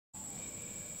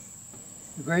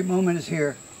The great moment is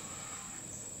here.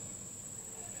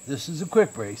 This is a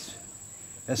QuickBrace.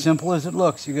 As simple as it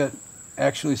looks, you got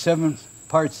actually 7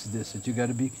 parts to this that you got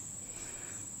to be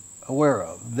aware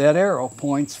of. That arrow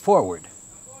points forward,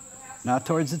 not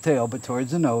towards the tail, but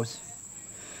towards the nose.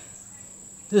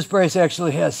 This brace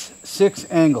actually has 6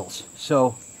 angles,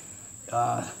 so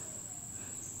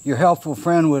your helpful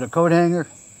friend with a coat hanger,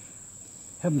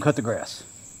 have them cut the grass.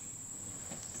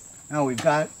 Now we've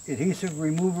got adhesive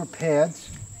remover pads,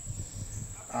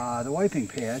 the wiping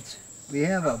pads. We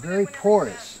have a very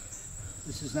porous.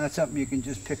 This is not something you can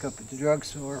just pick up at the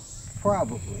drugstore.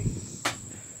 Probably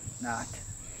not.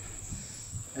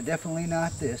 Definitely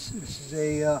not this. This is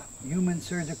a human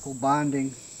surgical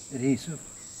bonding adhesive.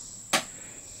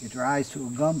 It dries to a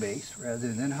gum base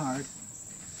rather than hard.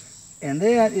 And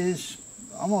that is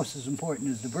almost as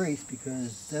important as the brace,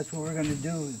 because that's what we're going to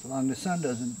do as long as the sun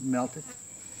doesn't melt it.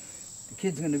 The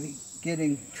kid's going to be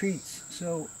getting treats.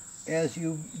 So as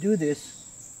you do this,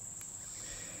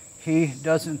 he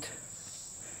doesn't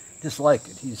dislike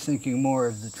it. He's thinking more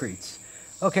of the treats.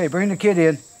 Okay, bring the kid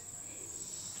in.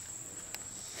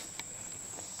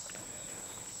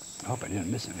 I hope I didn't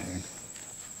miss anything.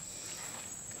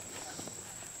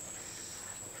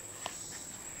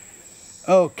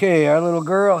 Okay, our little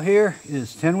girl here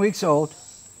is 10 weeks old.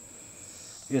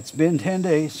 It's been 10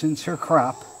 days since her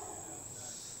crop.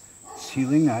 It's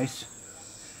healing nice.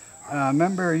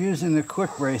 Remember using the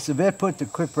QuickBrace. The vet put the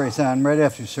QuickBrace on right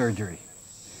after surgery.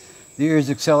 The ears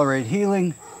accelerate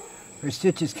healing. Her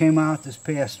stitches came out this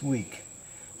past week,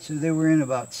 so they were in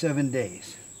about 7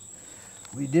 days.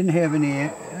 We didn't have any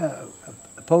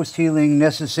post-healing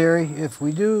necessary. If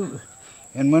we do,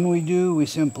 and when we do, we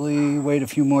simply wait a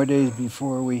few more days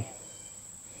before we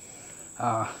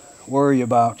worry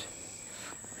about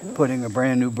putting a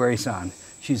brand new brace on.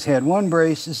 She's had 1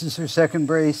 brace. This is her 2nd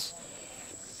brace.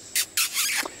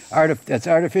 That's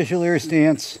artificial ear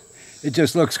stance. It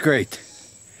just looks great.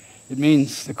 It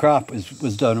means the crop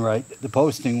was done right. The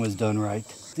posting was done right.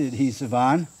 The adhesive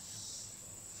on.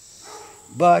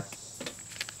 But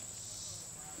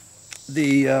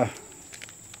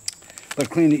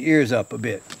clean the ears up a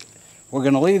bit. We're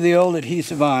going to leave the old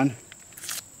adhesive on.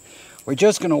 We're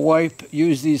just going to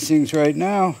use these things right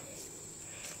now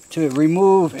to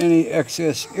remove any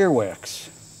excess earwax.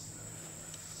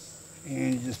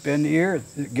 And you just bend the ear.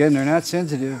 Again, they're not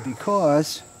sensitive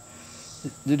because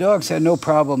the dogs had no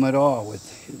problem at all with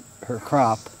her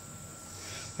crop.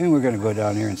 And we're going to go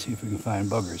down here and see if we can find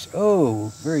buggers.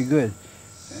 Oh, very good.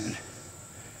 And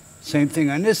same thing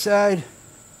on this side.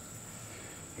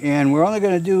 And we're only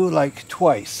going to do like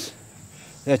twice.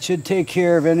 That should take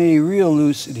care of any real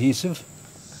loose adhesive.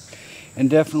 And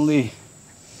definitely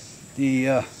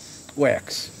the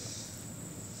wax.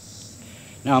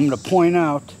 Now I'm going to point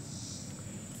out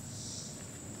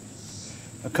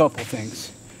a couple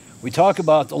things. We talk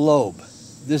about the lobe.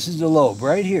 This is the lobe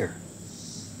right here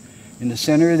in the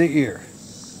center of the ear.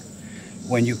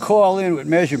 When you call in with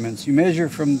measurements, you measure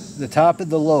from the top of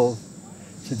the lobe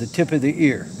to the tip of the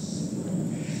ear.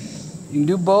 You can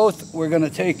do both. We're going to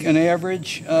take an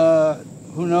average.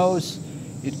 Who knows?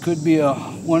 It could be a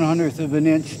 1/100th of an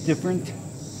inch different.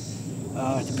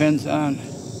 It depends on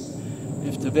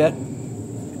if the vet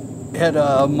had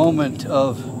a moment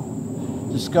of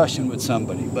discussion with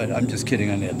somebody, but I'm just kidding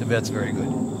on that. The vet's very good.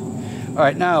 All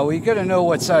right, now we got to know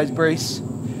what size brace.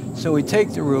 So we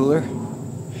take the ruler,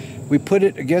 we put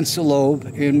it against the lobe,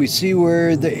 and we see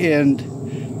where the end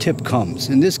tip comes.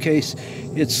 In this case,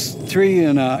 it's 3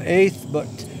 1/8, but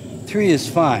 3 is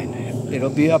fine. It'll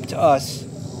be up to us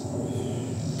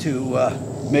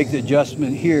to make the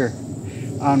adjustment here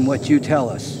on what you tell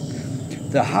us.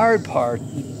 The hard part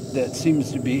that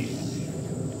seems to be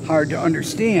hard to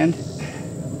understand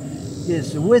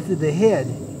is the width of the head.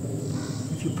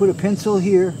 If you put a pencil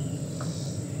here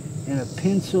and a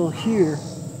pencil here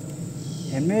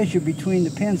and measure between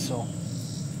the pencil,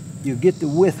 you get the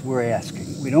width we're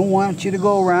asking. We don't want you to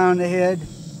go around the head.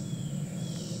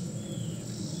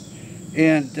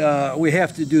 And we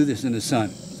have to do this in the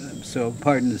sun, so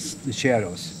pardon the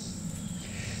shadows.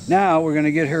 Now we're going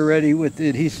to get her ready with the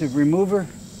adhesive remover.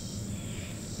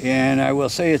 And I will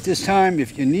say at this time,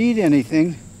 if you need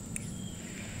anything,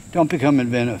 don't become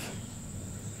inventive.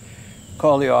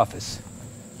 Call the office.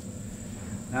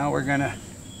 Now we're going to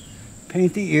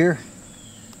paint the ear.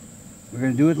 We're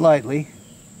going to do it lightly.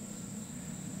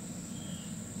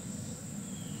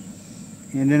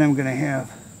 And then I'm going to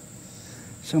have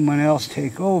someone else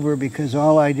take over because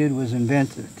all I did was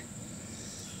invent it.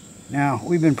 Now,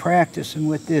 we've been practicing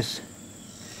with this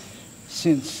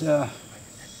since the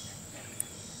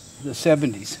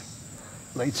 70s,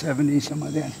 late 70s,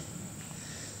 something like that.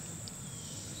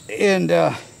 And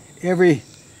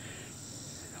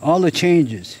all the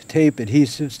changes, tape,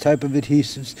 adhesives, type of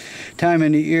adhesives, time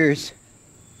in the ears,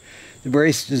 the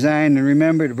brace design, and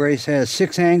remember the brace has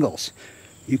 6 angles.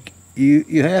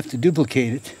 You have to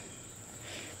duplicate it.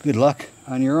 Good luck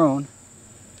on your own.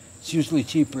 It's usually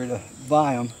cheaper to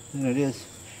buy them than it is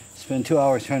spend 2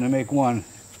 hours trying to make one.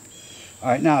 All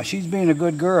right, now she's being a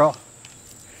good girl.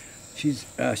 She's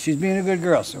being a good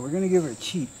girl, so we're going to give her a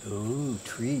treat. Ooh,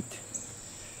 treat.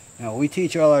 Now we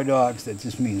teach all our dogs that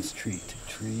this means treat.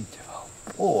 Treat. Oh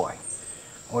boy.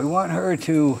 We want her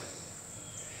to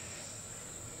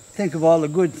think of all the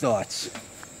good thoughts.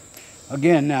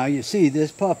 Again, now you see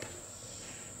this pup.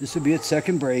 This will be its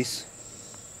second brace.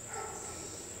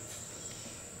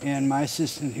 And my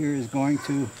assistant here is going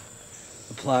to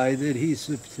apply the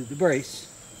adhesive to the brace.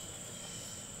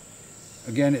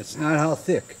 Again, it's not how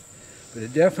thick, but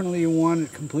it definitely you want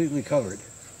it completely covered.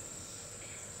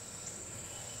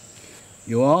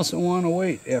 You also want to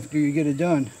wait after you get it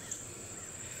done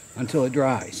until it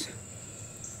dries.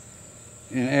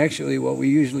 And actually what we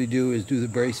usually do is do the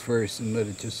brace first and let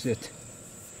it just sit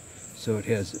so it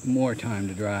has more time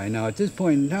to dry. Now at this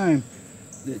point in time,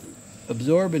 the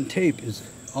absorbent tape is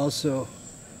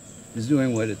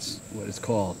doing what it's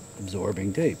called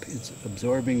absorbing tape. It's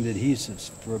absorbing the adhesives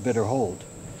for a better hold.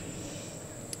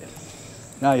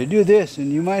 Now you do this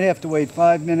and you might have to wait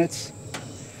 5 minutes,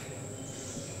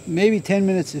 maybe 10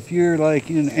 minutes if you're like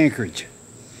in Anchorage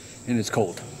and it's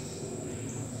cold.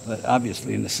 But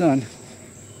obviously in the sun.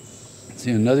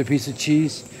 See, another piece of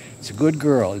cheese. It's a good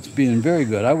girl. It's being very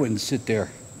good. I wouldn't sit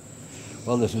there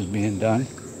while this was being done.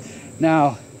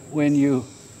 Now, when you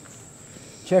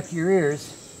check your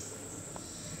ears,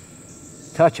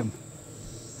 touch them.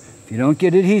 If you don't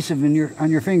get adhesive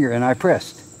on your finger, and I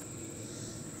pressed,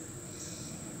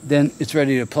 then it's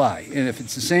ready to apply. And if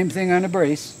it's the same thing on the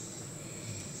brace,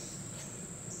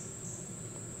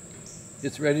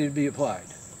 it's ready to be applied.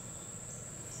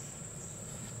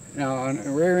 Now,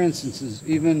 on rare instances,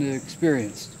 even the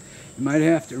experienced, you might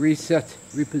have to reset,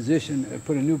 reposition,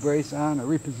 put a new brace on, or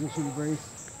reposition the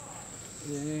brace.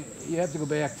 You have to go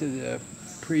back to the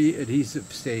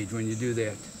pre-adhesive stage when you do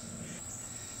that.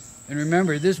 And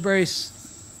remember, this brace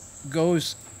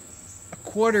goes a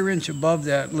 1/4 inch above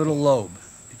that little lobe.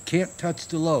 It can't touch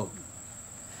the lobe.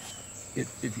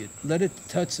 If you let it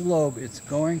touch the lobe, it's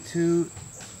going to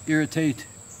irritate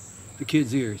the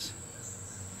kid's ears.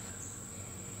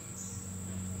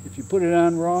 If you put it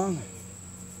on wrong,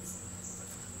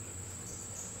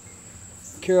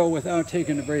 Carol, without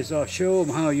taking the brace off, show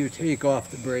them how you take off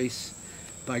the brace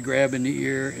by grabbing the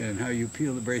ear and how you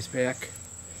peel the brace back.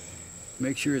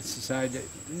 Make sure it's the side that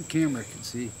the camera can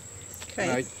see. Okay.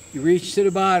 All right, you reach to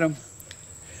the bottom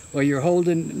while you're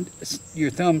holding your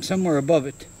thumb somewhere above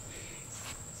it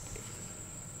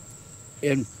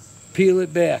and peel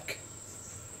it back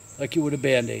like you would a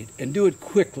Band-Aid, and do it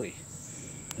quickly.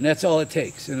 And that's all it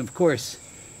takes. And of course,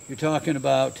 you're talking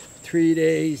about 3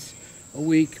 days, a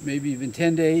week, maybe even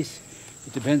 10 days.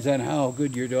 It depends on how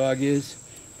good your dog is.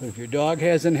 But if your dog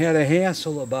hasn't had a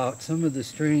hassle about some of the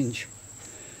strange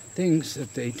things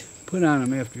that they put on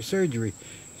them after surgery,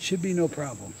 it should be no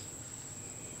problem.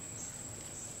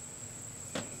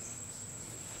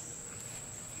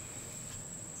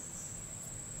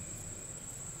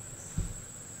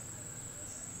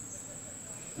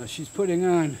 Now she's putting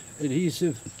on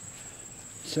adhesive,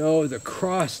 so the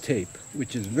cross tape,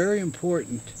 which is very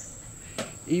important,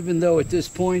 even though at this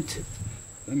point,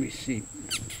 let me see,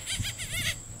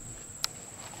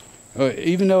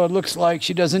 even though it looks like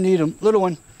she doesn't need them, little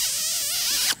one,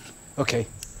 okay,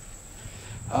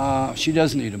 she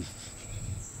does need them.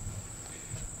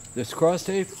 This cross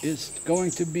tape is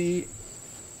going to be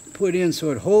put in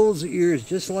so it holds the ears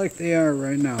just like they are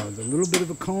right now. With a little bit of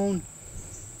a cone.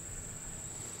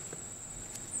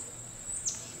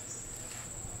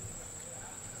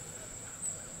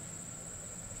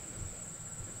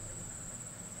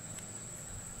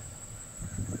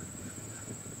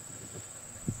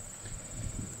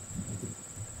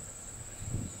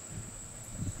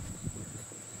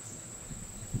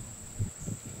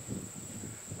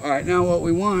 All right, now what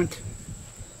we want,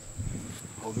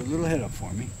 hold her little head up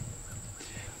for me.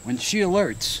 When she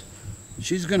alerts,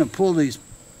 she's going to pull these,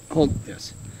 hold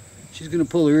this, she's going to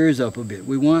pull her ears up a bit.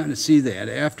 We want to see that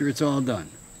after it's all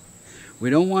done. We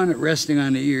don't want it resting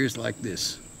on the ears like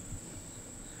this.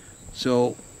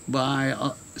 So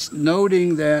by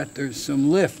noting that there's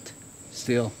some lift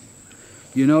still,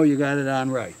 you know you got it on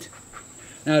right.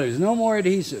 Now there's no more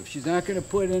adhesive. She's not going to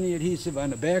put any adhesive on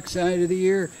the back side of the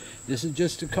ear. This is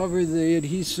just to cover the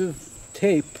adhesive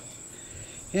tape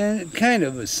and kind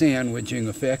of a sandwiching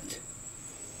effect.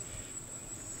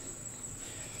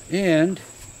 And,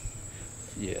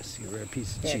 yes, give her a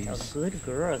piece of cheese. That's a good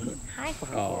girl. Hi,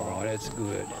 girl. Oh, that's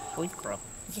good. Sweet girl.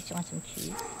 I just want some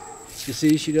cheese. You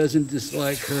see, she doesn't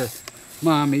dislike her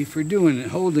mommy for doing it,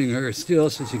 holding her still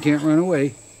so she can't run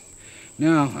away.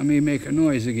 Now, I may make a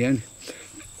noise again.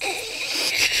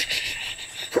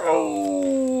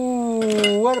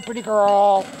 Oh, what a pretty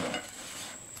girl.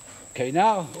 Okay,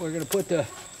 now we're going to put the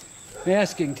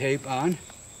masking tape on,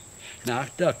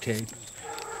 not duct tape.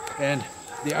 And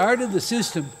the art of the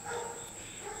system,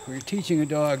 we're teaching a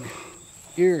dog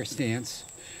ear stance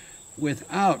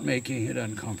without making it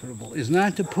uncomfortable, is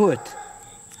not to put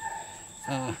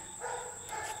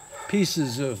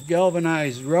pieces of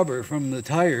galvanized rubber from the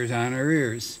tires on her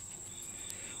ears,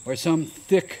 or some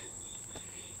thick,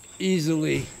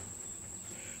 easily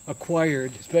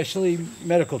acquired, especially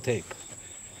medical tape.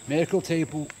 Medical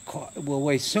tape will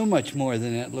weigh so much more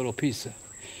than that little piece of.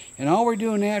 And all we're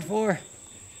doing that for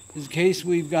is in case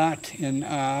we've got, in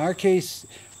our case,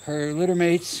 her litter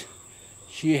mates,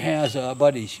 she has a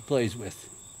buddy she plays with.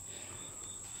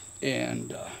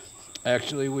 And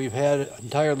actually we've had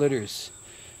entire litters,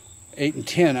 8 and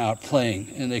 10 out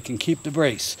playing, and they can keep the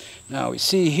brace. Now we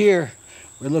see here,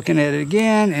 we're looking at it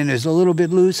again, and there's a little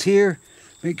bit loose here.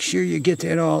 Make sure you get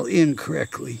that all in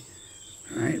correctly.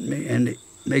 All right, and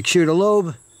make sure the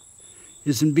lobe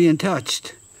isn't being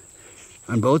touched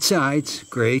on both sides.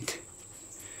 Great.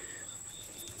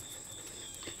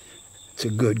 It's a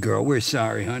good girl. We're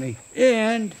sorry, honey.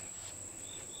 And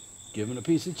given a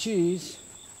piece of cheese,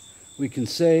 we can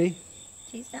say,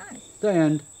 She's done. the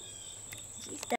end.